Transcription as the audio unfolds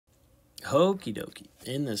Hokie dokie.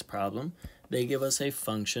 In this problem, they give us a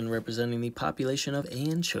function representing the population of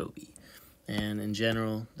anchovy. And in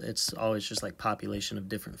general, it's always just like population of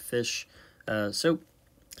different fish. So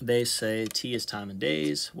they say t is time in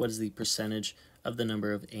days. What is the percentage of the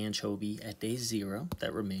number of anchovy at day 0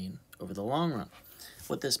 that remain over the long run?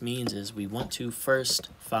 What this means is we want to first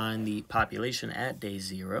find the population at day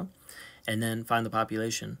 0 and then find the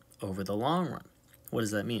population over the long run. What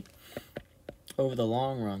does that mean? Over the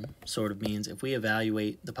long run sort of means if we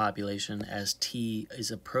evaluate the population as t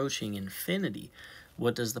is approaching infinity,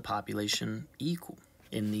 what does the population equal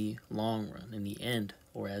in the long run, in the end,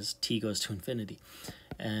 or as t goes to infinity?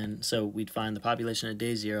 And so we'd find the population at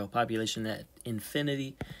day 0, population at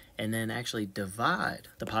infinity, and then actually divide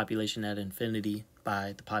the population at infinity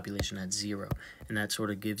by the population at 0. And that sort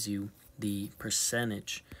of gives you the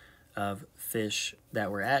percentage of fish that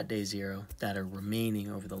were at day 0 that are remaining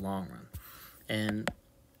over the long run. And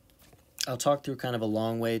I'll talk through kind of a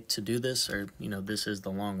long way to do this, or, this is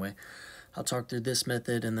the long way. I'll talk through this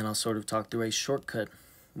method, and then I'll sort of talk through a shortcut,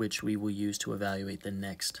 which we will use to evaluate the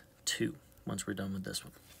next two once we're done with this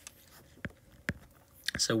one.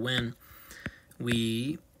 So when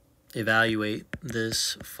we evaluate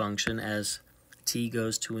this function as t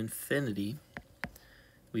goes to infinity,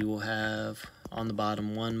 we will have on the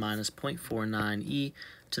bottom 1 minus 0.49e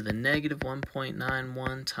to the negative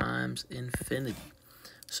 1.91 times infinity.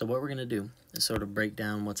 So what we're going to do is sort of break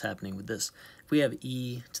down what's happening with this. If we have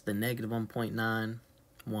e to the negative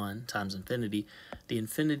 1.91 times infinity, the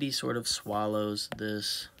infinity sort of swallows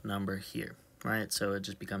this number here, right? So it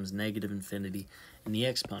just becomes negative infinity in the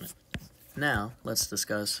exponent. Now let's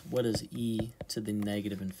discuss what is e to the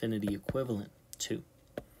negative infinity equivalent to.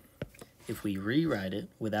 If we rewrite it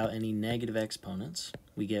without any negative exponents,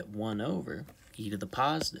 we get 1 over e to the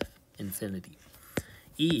positive infinity.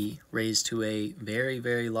 E raised to a very,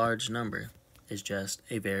 very large number is just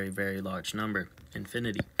a very, very large number,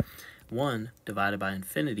 infinity. 1 divided by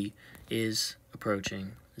infinity is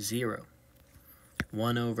approaching 0.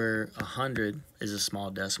 1 over 100 is a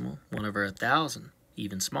small decimal. 1 over 1,000,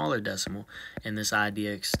 even smaller decimal. And this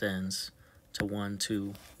idea extends to 1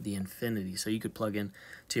 to the infinity. So you could plug in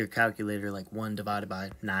to your calculator like 1 divided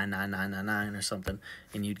by 99999 or something,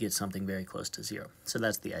 and you'd get something very close to 0. So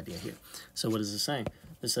that's the idea here. So what is this saying?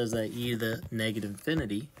 It says that e to the negative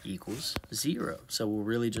infinity equals 0. So we'll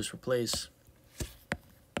really just replace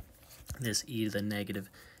this e to the negative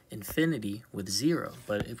infinity with 0.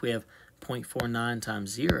 But if we have 0.49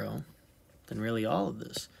 times 0, then really all of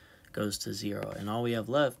this goes to 0. And all we have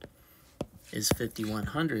left is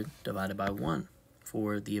 5100 divided by 1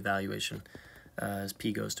 for the evaluation as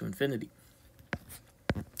p goes to infinity.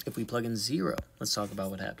 If we plug in 0, let's talk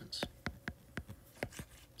about what happens.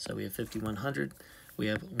 So we have 5100. We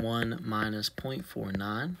have 1 minus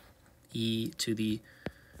 0.49 e to the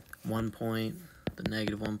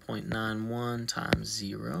negative 1.91 times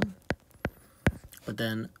 0. But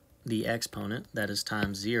then the exponent, that is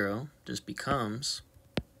times 0, just becomes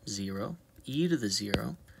 0. E to the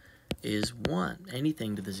 0 is 1.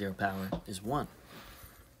 Anything to the 0 power is 1.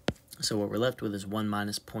 So what we're left with is 1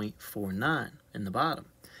 minus 0.49 in the bottom.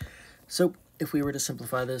 So if we were to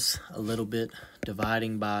simplify this a little bit,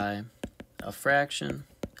 dividing by a fraction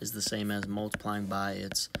is the same as multiplying by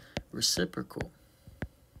its reciprocal.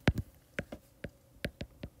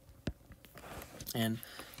 And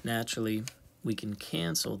naturally, we can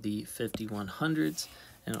cancel the 5100s,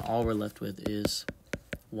 and all we're left with is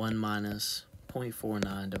 1 minus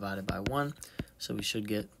 0.49 divided by 1. So we should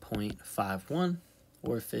get 0.51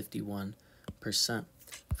 or 51%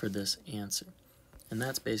 for this answer. And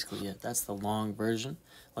that's basically it. That's the long version.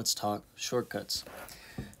 Let's talk shortcuts.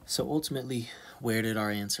 So ultimately, where did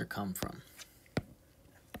our answer come from?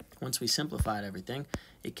 Once we simplified everything,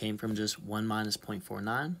 it came from just 1 minus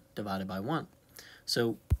 0.49 divided by 1.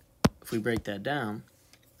 So if we break that down,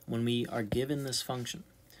 when we are given this function,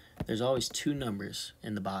 there's always two numbers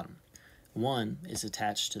in the bottom. One is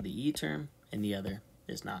attached to the e term, and the other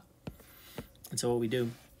is not. And so what we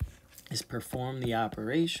do is perform the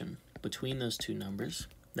operation between those two numbers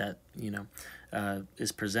that,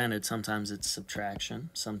 is presented. Sometimes it's subtraction,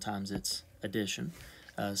 sometimes it's addition.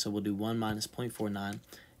 So we'll do 1 minus 0.49,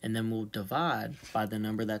 and then we'll divide by the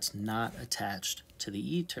number that's not attached to the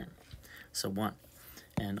e term, so 1.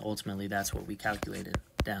 And ultimately, that's what we calculated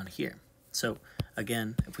down here. So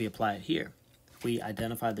again, if we apply it here, we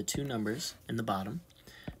identify the two numbers in the bottom,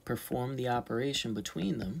 perform the operation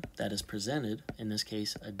between them that is presented, in this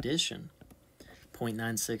case addition,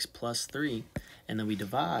 0.96 plus 3, and then we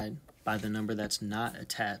divide by the number that's not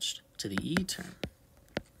attached to the e term.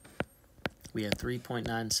 We have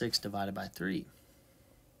 3.96 divided by 3.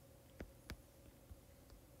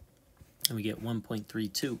 and we get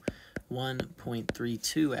 1.32.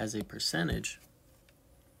 1.32 as a percentage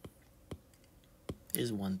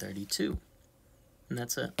is 132. And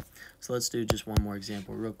that's it. So let's do just one more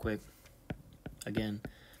example real quick. Again,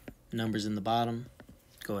 numbers in the bottom,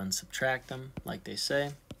 go ahead and subtract them like they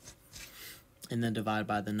say, and then divide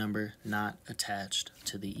by the number not attached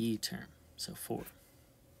to the e term. So 4.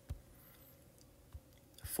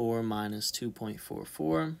 4 minus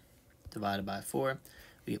 2.44 divided by 4,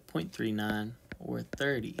 we get 0.39 or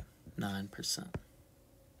 39%.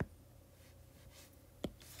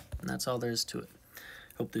 And that's all there is to it.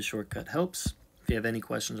 Hope this shortcut helps. If you have any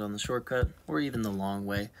questions on the shortcut or even the long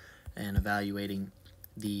way and evaluating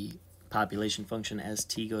the population function as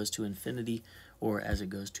t goes to infinity or as it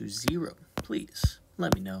goes to 0, please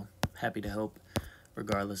let me know. Happy to help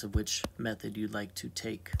regardless of which method you'd like to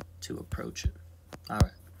take to approach it. All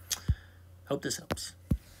right. Hope this helps.